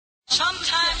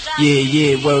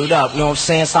Yeah, word up, know what I'm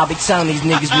saying? So I be telling these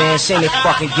niggas, man, shit ain't that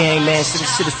fucking gang, man. Shit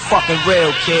is fucking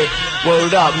real, kid.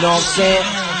 Word up, know what I'm saying?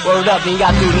 Word up, then you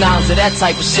gotta do knowledge of that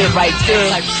type of shit right there.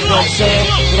 You know what I'm saying?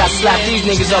 You gotta slap these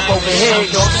niggas up over here,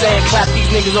 you know what I'm saying? Clap these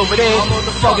niggas over there. What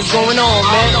the fuck is going on,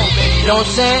 man? You know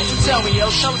what I'm saying?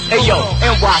 Hey yo,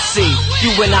 NYC,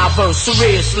 you and I verse,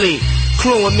 seriously.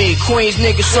 Cluing me, Queens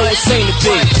niggas so insane to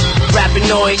be. Rapping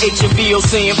noise,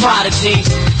 HMVOC and Prodigy.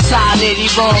 Ty Nitty,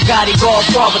 Ron Gotti,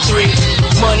 Godfather 3.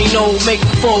 Money no, make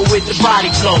him fall with the body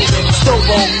flow.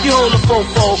 Stovo, you hold a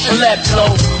fofo, and left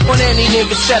blow. On any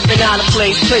nigga stepping out of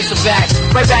place a back.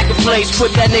 Right back in place,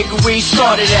 put that nigga where he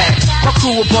started at. My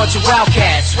crew a bunch of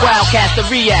wildcats to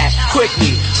react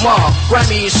quickly. Mobb,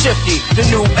 Remy and Shifty, the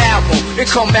new album, it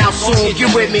come out soon, get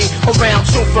with me around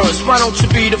June 1st. Why don't you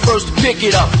be the first to pick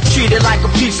it up? Treat it like a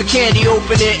piece of candy,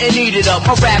 open it and eat it up.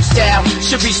 My rap style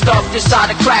should be stuffed inside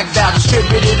a crack valve,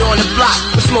 distributed on the block,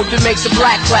 with smoke that makes a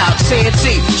black cloud.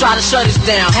 TNT, try to shut us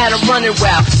down, had them running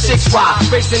wild.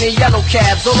 6Y, racing in yellow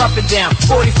cabs, all up and down,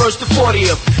 41st to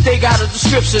 40th. They got a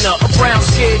description of a brown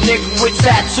skinned nigga with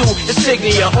tattoo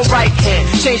insignia on right hand.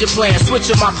 Change of plan,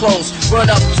 switching my clothes, run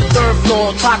up to third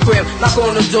floor, top crib, knock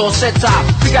on the door, set top.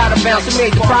 We gotta bounce and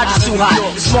make the project too hot.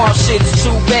 The small shit is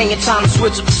too banging, time to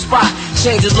switch up the spot.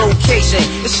 Change the location,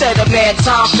 instead of mad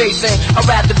time facing, I'd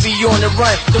rather be on the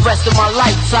run the rest of my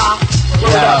lifetime.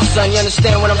 What up, son? You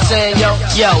understand what I'm saying, yo?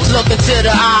 Yo, look into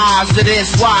the eyes of this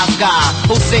wise guy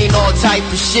who seen all type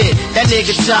of shit. That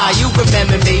nigga Ty, you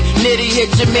remember me? Nitty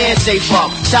hit your man safe up,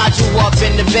 tied you up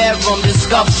in the bedroom, then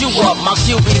scuffed you up. My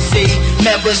QBC,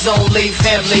 members only,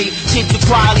 family, keep you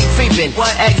quietly creeping.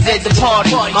 Exit the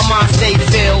party, my mind stay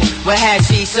filled with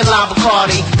hashish and lime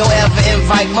Bacardi. Don't ever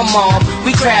invite my mom.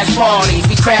 We crash parties.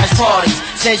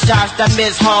 Send shots that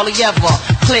miss hardly ever.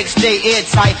 Clicks stay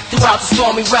airtight throughout the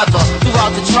stormy weather.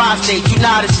 Throughout the tri-state,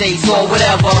 United States, or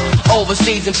whatever.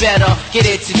 Overseas and better, get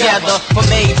it together. From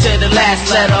A to the last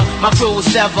letter, my crew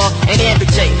is ever an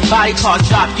amputate. Body part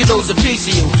drop, you lose a piece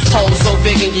of you. Hole so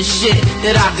big in your shit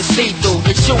that I can see through.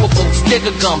 Your chewable,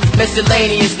 sticker gum,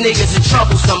 miscellaneous niggas are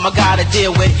troublesome. I gotta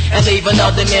deal with and leave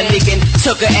another man leaking.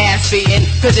 Took a ass beating,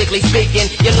 physically speaking.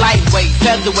 You're lightweight,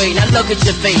 featherweight. Now look at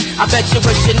your face. I bet you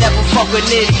wish you never fuck with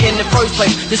Nitty in the first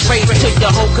place. This race took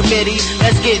the whole committee.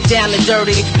 Let's get down and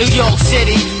dirty. New York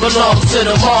City belongs to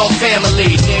the Mobb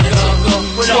family.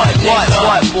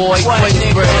 What, boy?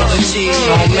 Queensbridge, cheese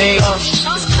on me.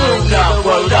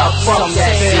 Word up, from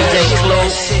that CJ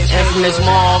Close, infamous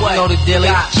Mobb, you know the dilly.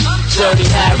 Dirty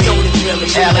Harry,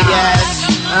 Elias,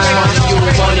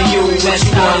 one of you, that's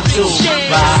 1 2,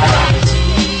 right?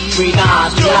 3 9,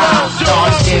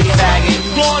 dark skin faggot.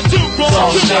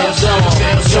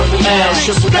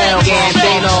 Triple L,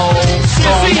 Gambino,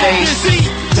 Stormface,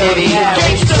 Dirty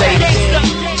Harry,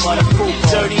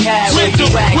 Dirty Harry,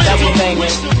 double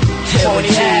banging,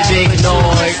 big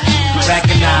noise,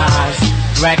 recognize,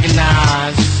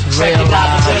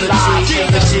 realize,